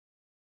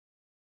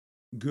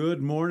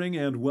Good morning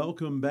and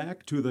welcome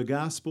back to the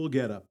Gospel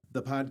Get Up,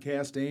 the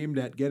podcast aimed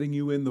at getting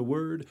you in the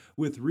Word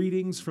with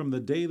readings from the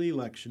daily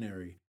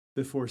lectionary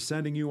before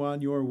sending you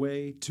on your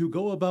way to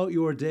go about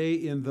your day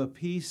in the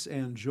peace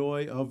and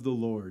joy of the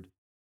Lord.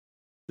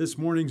 This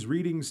morning's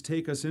readings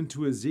take us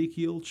into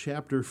Ezekiel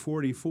chapter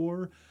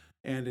 44,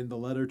 and in the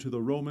letter to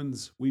the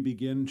Romans, we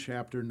begin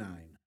chapter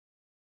 9.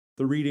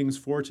 The readings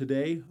for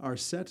today are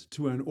set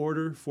to an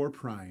order for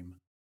prime.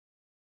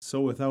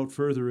 So without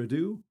further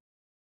ado,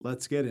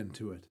 let's get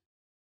into it.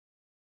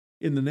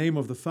 In the name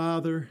of the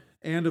Father,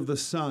 and of the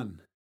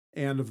Son,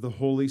 and of the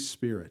Holy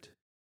Spirit.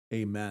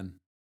 Amen.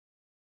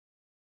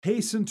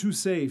 Hasten to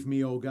save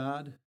me, O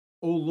God.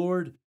 O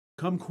Lord,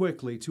 come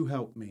quickly to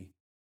help me.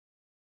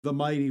 The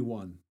Mighty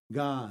One,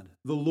 God,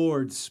 the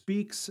Lord,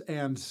 speaks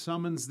and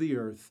summons the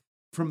earth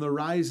from the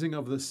rising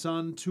of the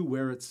sun to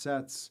where it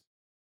sets.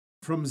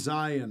 From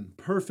Zion,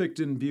 perfect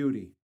in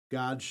beauty,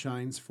 God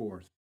shines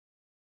forth.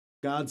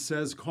 God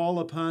says, "Call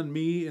upon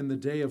me in the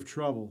day of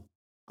trouble.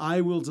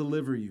 I will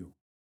deliver you,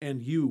 and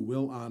you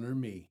will honor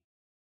me."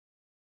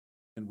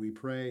 And we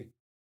pray.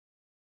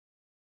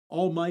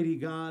 Almighty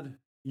God,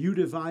 you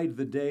divide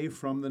the day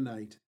from the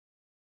night.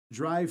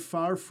 Drive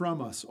far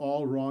from us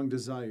all wrong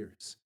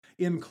desires.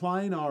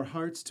 Incline our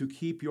hearts to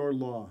keep your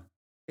law,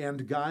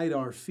 and guide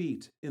our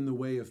feet in the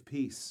way of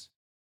peace.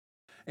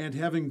 And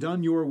having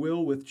done your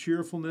will with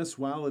cheerfulness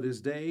while it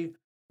is day,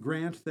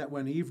 grant that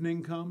when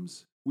evening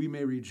comes, we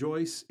may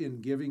rejoice in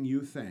giving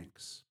you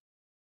thanks.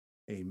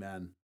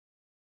 Amen.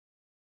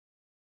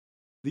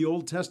 The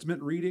Old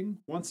Testament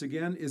reading, once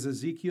again, is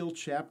Ezekiel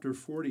chapter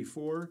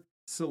 44,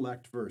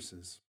 select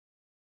verses.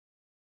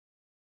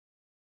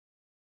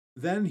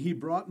 Then he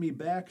brought me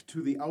back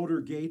to the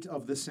outer gate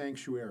of the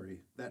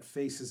sanctuary that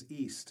faces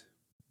east,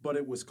 but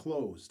it was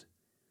closed.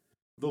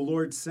 The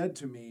Lord said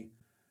to me,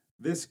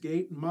 "This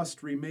gate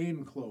must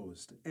remain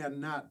closed and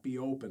not be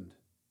opened.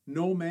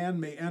 No man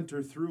may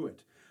enter through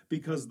it,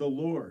 because the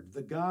Lord,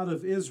 the God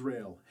of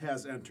Israel,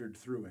 has entered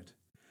through it.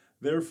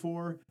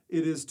 Therefore,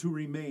 it is to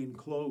remain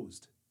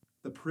closed.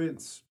 The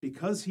prince,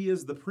 because he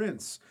is the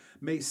prince,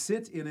 may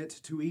sit in it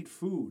to eat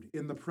food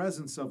in the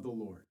presence of the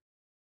Lord.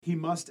 He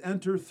must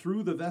enter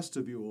through the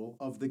vestibule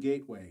of the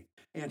gateway,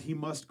 and he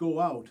must go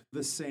out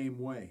the same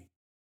way."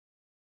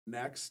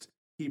 Next,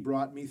 he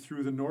brought me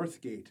through the north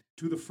gate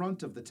to the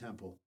front of the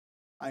temple.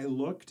 I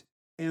looked,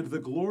 and the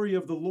glory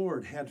of the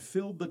Lord had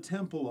filled the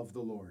temple of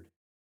the Lord,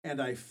 and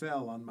I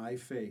fell on my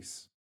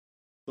face.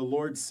 The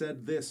Lord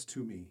said this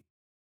to me,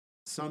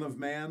 "Son of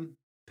man,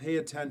 pay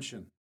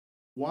attention.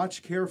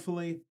 Watch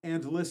carefully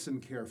and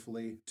listen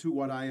carefully to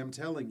what I am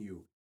telling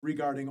you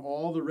regarding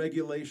all the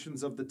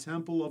regulations of the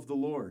temple of the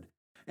Lord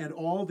and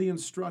all the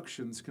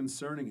instructions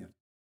concerning it.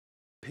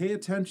 Pay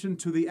attention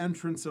to the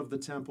entrance of the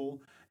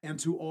temple and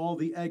to all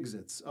the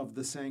exits of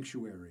the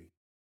sanctuary.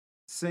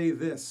 Say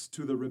this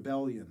to the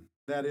rebellion,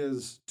 that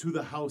is, to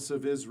the house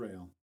of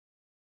Israel.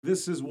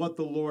 This is what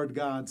the Lord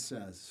God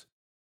says.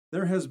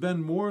 There has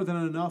been more than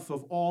enough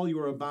of all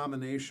your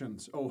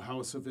abominations, O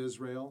house of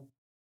Israel.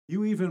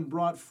 You even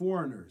brought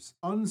foreigners,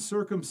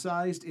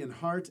 uncircumcised in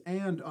heart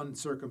and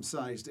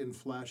uncircumcised in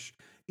flesh,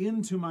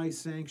 into my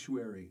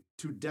sanctuary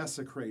to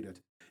desecrate it,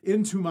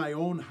 into my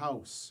own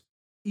house,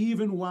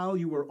 even while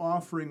you were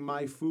offering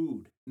my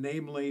food,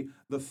 namely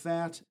the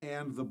fat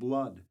and the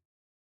blood.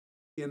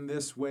 In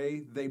this way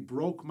they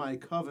broke my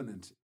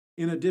covenant,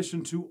 in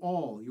addition to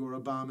all your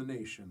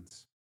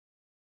abominations.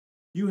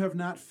 You have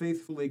not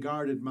faithfully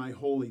guarded my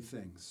holy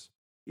things.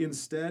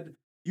 Instead,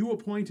 you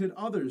appointed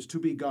others to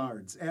be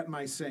guards at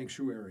my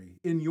sanctuary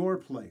in your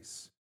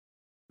place.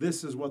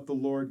 This is what the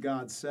Lord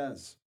God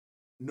says.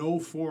 No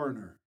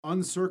foreigner,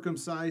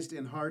 uncircumcised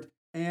in heart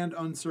and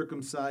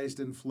uncircumcised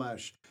in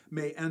flesh,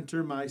 may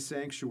enter my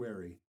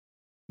sanctuary.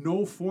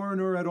 No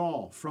foreigner at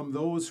all from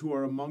those who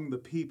are among the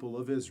people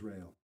of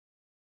Israel.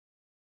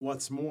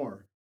 What's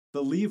more,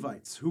 the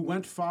Levites who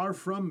went far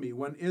from me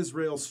when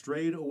Israel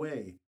strayed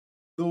away,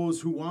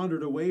 those who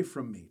wandered away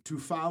from me to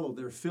follow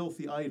their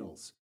filthy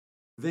idols,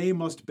 they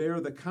must bear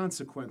the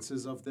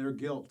consequences of their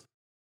guilt.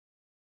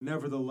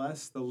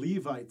 Nevertheless, the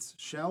Levites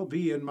shall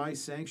be in my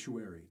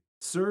sanctuary,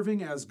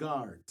 serving as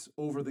guards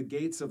over the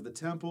gates of the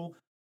temple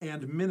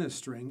and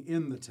ministering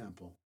in the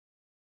temple.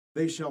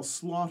 They shall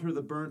slaughter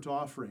the burnt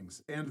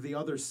offerings and the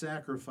other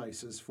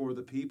sacrifices for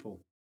the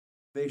people.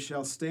 They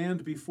shall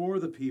stand before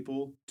the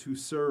people to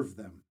serve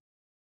them.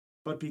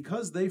 But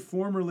because they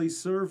formerly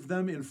served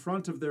them in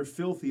front of their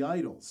filthy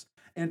idols,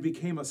 and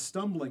became a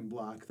stumbling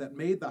block that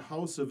made the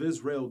house of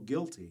Israel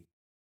guilty,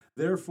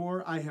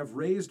 therefore I have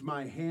raised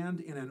my hand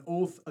in an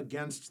oath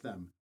against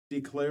them,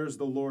 declares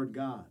the Lord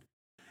God,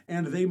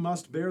 and they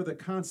must bear the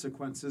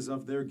consequences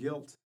of their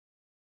guilt.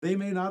 They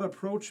may not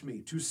approach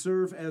me to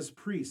serve as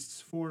priests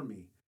for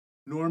me,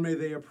 nor may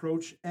they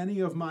approach any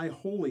of my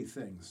holy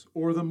things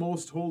or the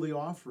most holy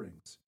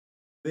offerings.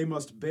 They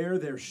must bear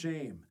their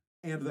shame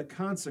and the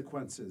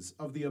consequences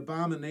of the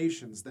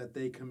abominations that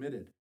they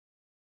committed.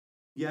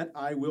 Yet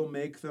I will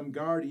make them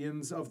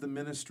guardians of the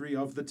ministry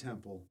of the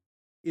temple.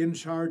 in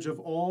charge of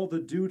all the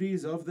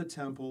duties of the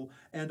temple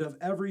and of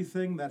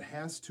everything that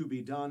has to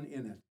be done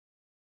in it.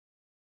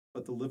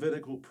 But the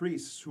Levitical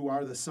priests, who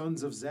are the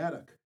sons of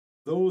Zadok,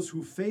 those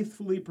who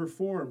faithfully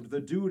performed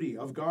the duty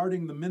of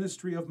guarding the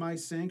ministry of my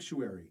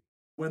sanctuary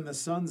when the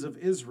sons of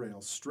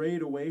Israel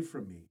strayed away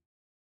from me,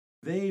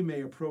 they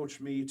may approach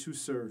me to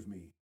serve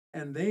me,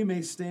 and they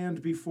may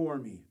stand before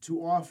me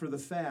to offer the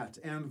fat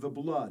and the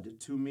blood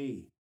to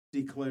me,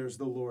 declares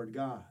the Lord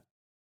God.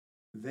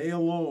 They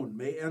alone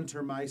may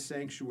enter my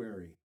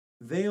sanctuary.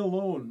 They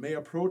alone may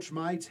approach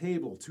my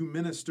table to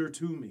minister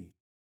to me,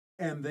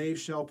 and they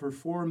shall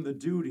perform the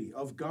duty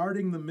of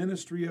guarding the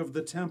ministry of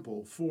the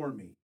temple for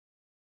me.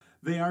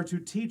 They are to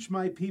teach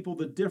my people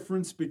the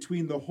difference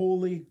between the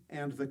holy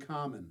and the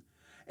common,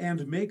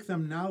 and make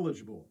them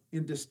knowledgeable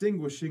in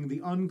distinguishing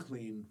the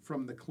unclean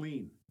from the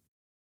clean.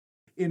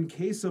 In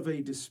case of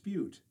a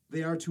dispute,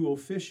 they are to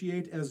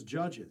officiate as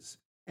judges,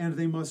 and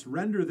they must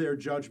render their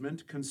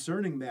judgment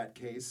concerning that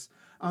case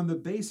on the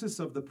basis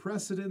of the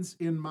precedents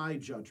in my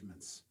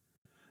judgments.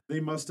 They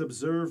must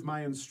observe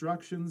my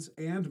instructions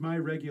and my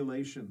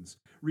regulations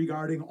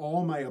regarding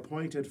all my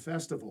appointed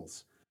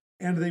festivals,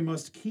 and they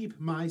must keep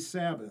my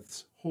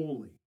Sabbaths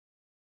holy.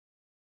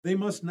 They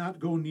must not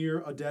go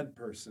near a dead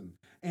person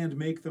and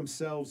make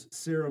themselves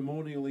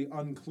ceremonially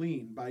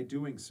unclean by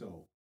doing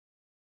so.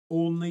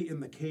 Only in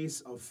the case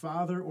of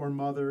father or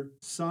mother,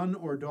 son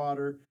or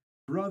daughter,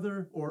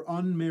 brother or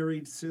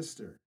unmarried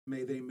sister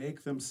may they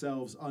make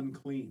themselves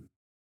unclean.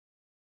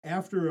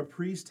 After a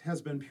priest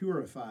has been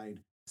purified,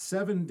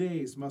 7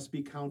 days must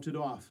be counted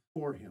off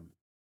for him.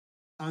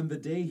 On the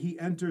day he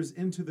enters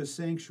into the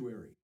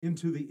sanctuary,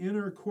 into the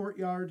inner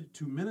courtyard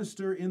to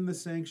minister in the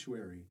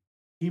sanctuary,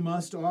 he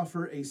must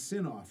offer a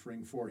sin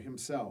offering for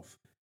himself,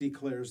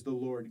 declares the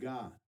Lord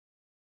God.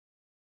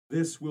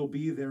 This will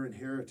be their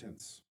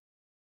inheritance.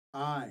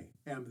 I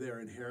am their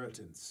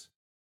inheritance.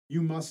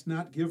 You must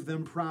not give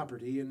them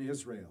property in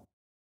Israel.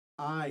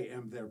 I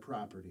am their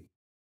property.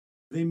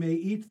 They may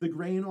eat the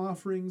grain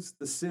offerings,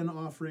 the sin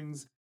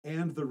offerings,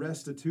 and the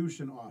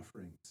restitution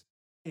offerings,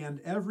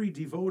 and every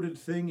devoted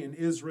thing in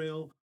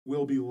Israel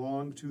will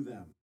belong to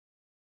them.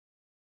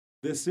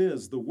 This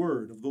is the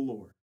word of the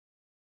Lord.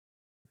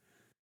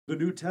 The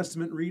New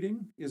Testament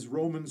reading is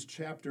Romans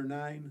chapter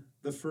 9,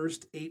 the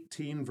first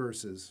 18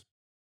 verses.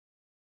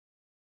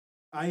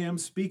 I am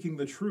speaking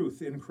the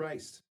truth in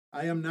Christ.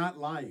 I am not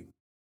lying.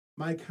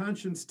 My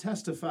conscience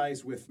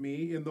testifies with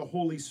me in the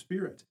Holy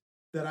Spirit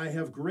that I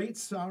have great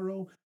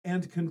sorrow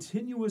and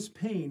continuous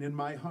pain in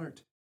my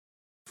heart.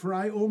 For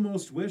I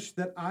almost wish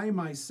that I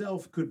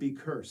myself could be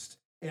cursed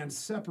and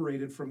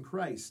separated from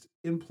Christ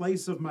in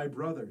place of my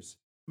brothers,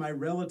 my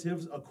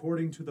relatives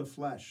according to the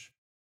flesh,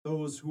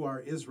 those who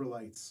are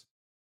Israelites.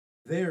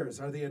 Theirs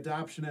are the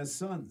adoption as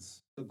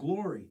sons, the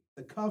glory,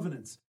 the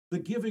covenants, the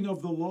giving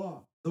of the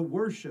law, the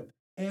worship,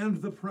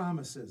 and the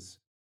promises.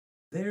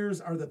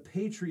 Theirs are the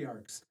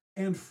patriarchs,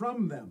 and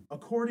from them,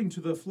 according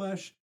to the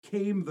flesh,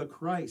 came the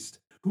Christ,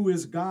 who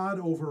is God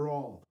over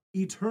all,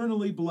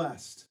 eternally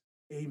blessed.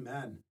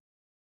 Amen.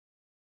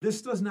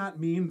 This does not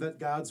mean that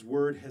God's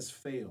word has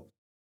failed,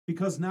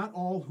 because not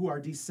all who are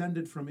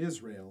descended from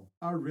Israel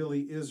are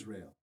really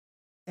Israel,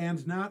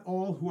 and not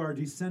all who are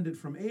descended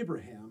from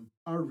Abraham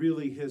are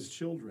really his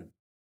children.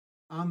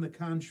 On the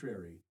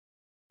contrary,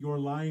 your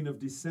line of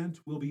descent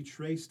will be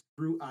traced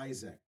through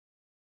Isaac.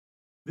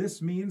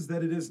 This means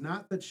that it is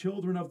not the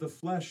children of the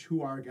flesh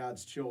who are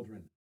God's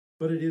children,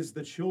 but it is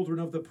the children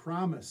of the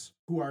promise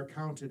who are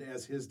counted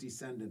as his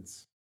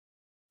descendants.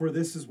 For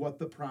this is what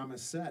the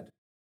promise said: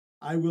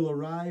 I will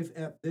arrive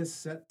at this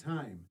set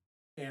time,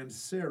 and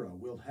Sarah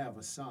will have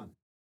a son.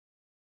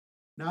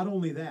 Not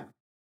only that,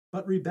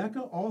 but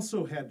Rebekah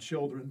also had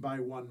children by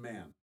one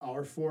man,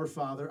 our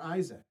forefather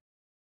Isaac.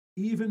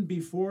 Even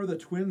before the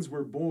twins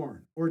were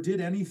born, or did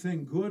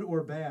anything good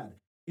or bad,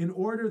 in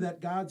order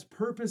that God's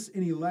purpose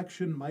in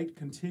election might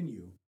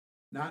continue,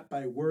 not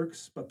by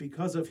works, but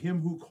because of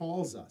him who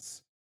calls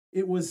us,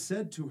 it was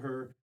said to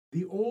her,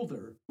 the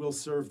older will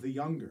serve the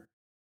younger.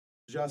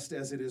 Just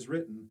as it is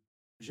written,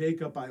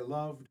 Jacob I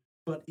loved,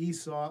 but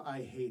Esau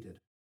I hated.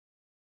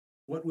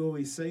 What will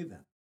we say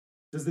then?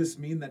 Does this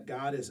mean that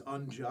God is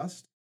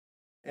unjust?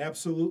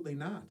 Absolutely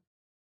not.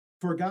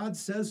 For God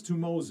says to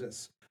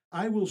Moses,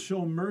 I will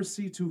show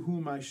mercy to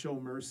whom I show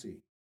mercy,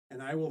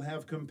 and I will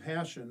have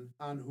compassion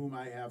on whom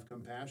I have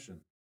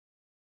compassion.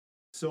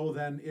 So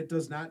then, it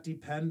does not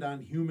depend on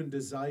human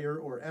desire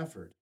or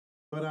effort,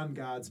 but on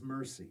God's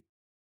mercy.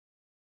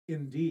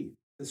 Indeed,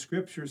 the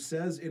scripture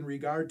says in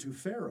regard to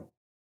Pharaoh,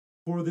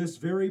 for this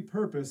very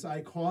purpose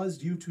I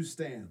caused you to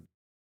stand,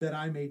 that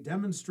I may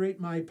demonstrate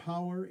my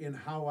power in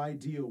how I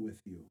deal with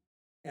you,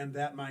 and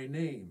that my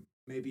name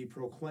may be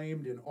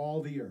proclaimed in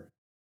all the earth.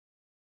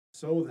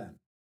 So then,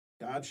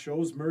 God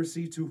shows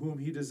mercy to whom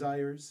he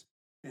desires,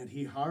 and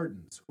he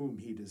hardens whom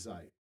he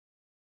desires.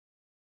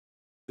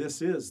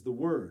 This is the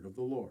word of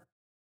the Lord.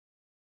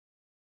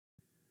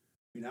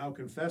 We now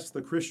confess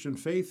the Christian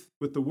faith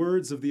with the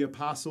words of the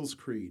Apostles'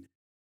 Creed.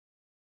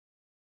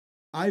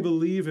 I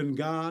believe in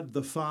God,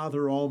 the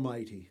Father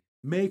Almighty,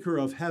 maker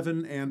of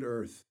heaven and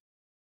earth.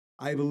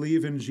 I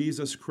believe in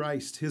Jesus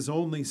Christ, his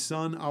only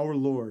Son, our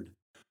Lord,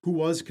 who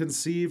was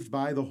conceived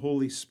by the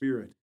Holy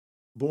Spirit,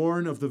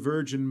 born of the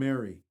Virgin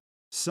Mary,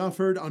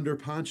 suffered under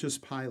Pontius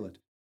Pilate,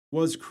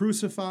 was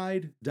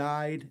crucified,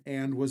 died,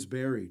 and was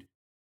buried.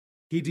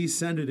 He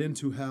descended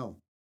into hell.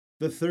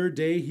 The third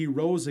day he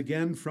rose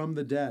again from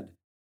the dead.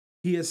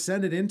 He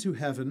ascended into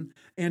heaven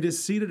and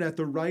is seated at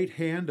the right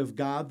hand of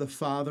God the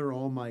Father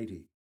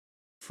Almighty.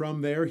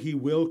 From there he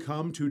will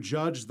come to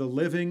judge the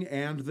living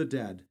and the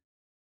dead.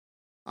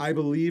 I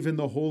believe in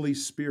the Holy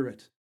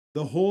Spirit,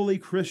 the holy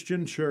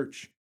Christian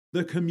Church,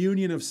 the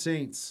communion of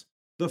saints,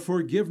 the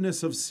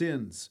forgiveness of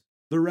sins,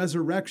 the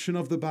resurrection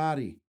of the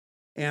body,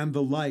 and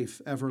the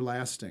life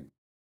everlasting.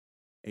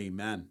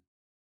 Amen.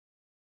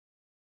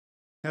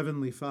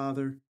 Heavenly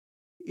Father,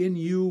 in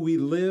you we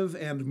live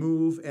and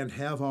move and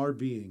have our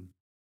being.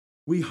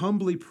 We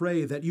humbly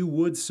pray that you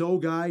would so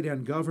guide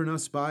and govern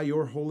us by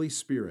your Holy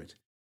Spirit,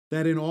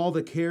 that in all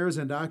the cares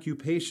and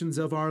occupations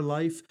of our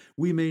life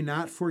we may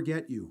not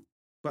forget you,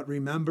 but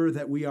remember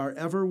that we are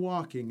ever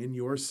walking in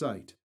your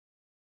sight.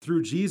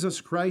 Through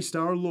Jesus Christ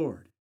our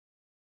Lord.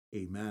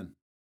 Amen.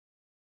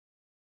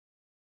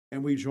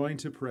 And we join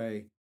to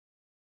pray,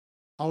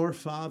 Our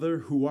Father,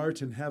 who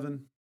art in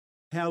heaven,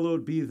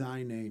 hallowed be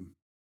thy name.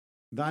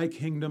 Thy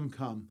kingdom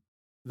come.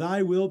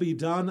 Thy will be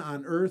done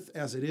on earth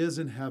as it is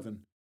in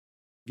heaven.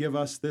 Give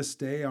us this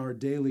day our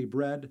daily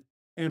bread,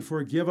 and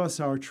forgive us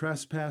our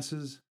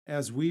trespasses,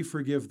 as we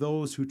forgive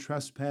those who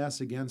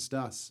trespass against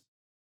us.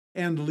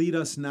 And lead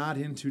us not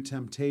into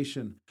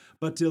temptation,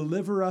 but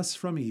deliver us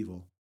from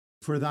evil.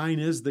 For thine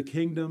is the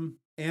kingdom,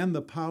 and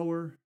the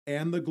power,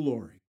 and the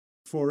glory,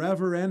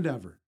 forever and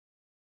ever.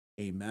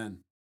 Amen.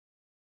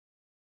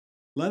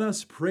 Let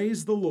us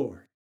praise the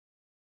Lord.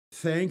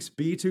 Thanks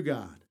be to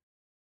God.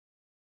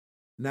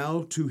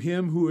 Now to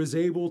him who is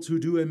able to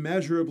do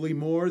immeasurably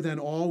more than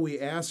all we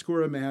ask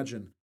or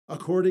imagine,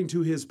 according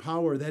to his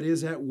power that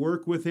is at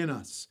work within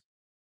us,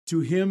 to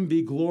him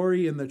be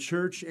glory in the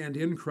church and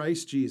in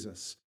Christ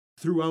Jesus,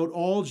 throughout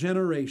all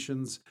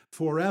generations,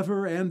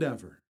 forever and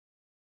ever.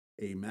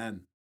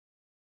 Amen.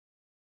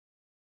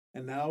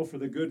 And now for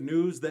the good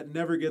news that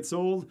never gets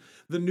old,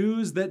 the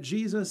news that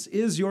Jesus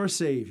is your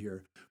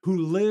Savior, who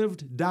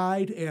lived,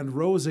 died, and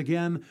rose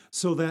again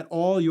so that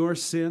all your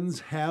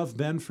sins have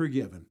been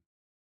forgiven.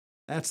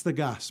 That's the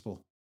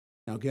gospel.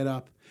 Now get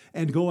up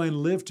and go and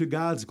live to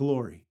God's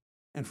glory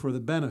and for the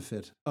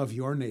benefit of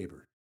your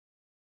neighbor.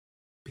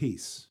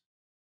 Peace.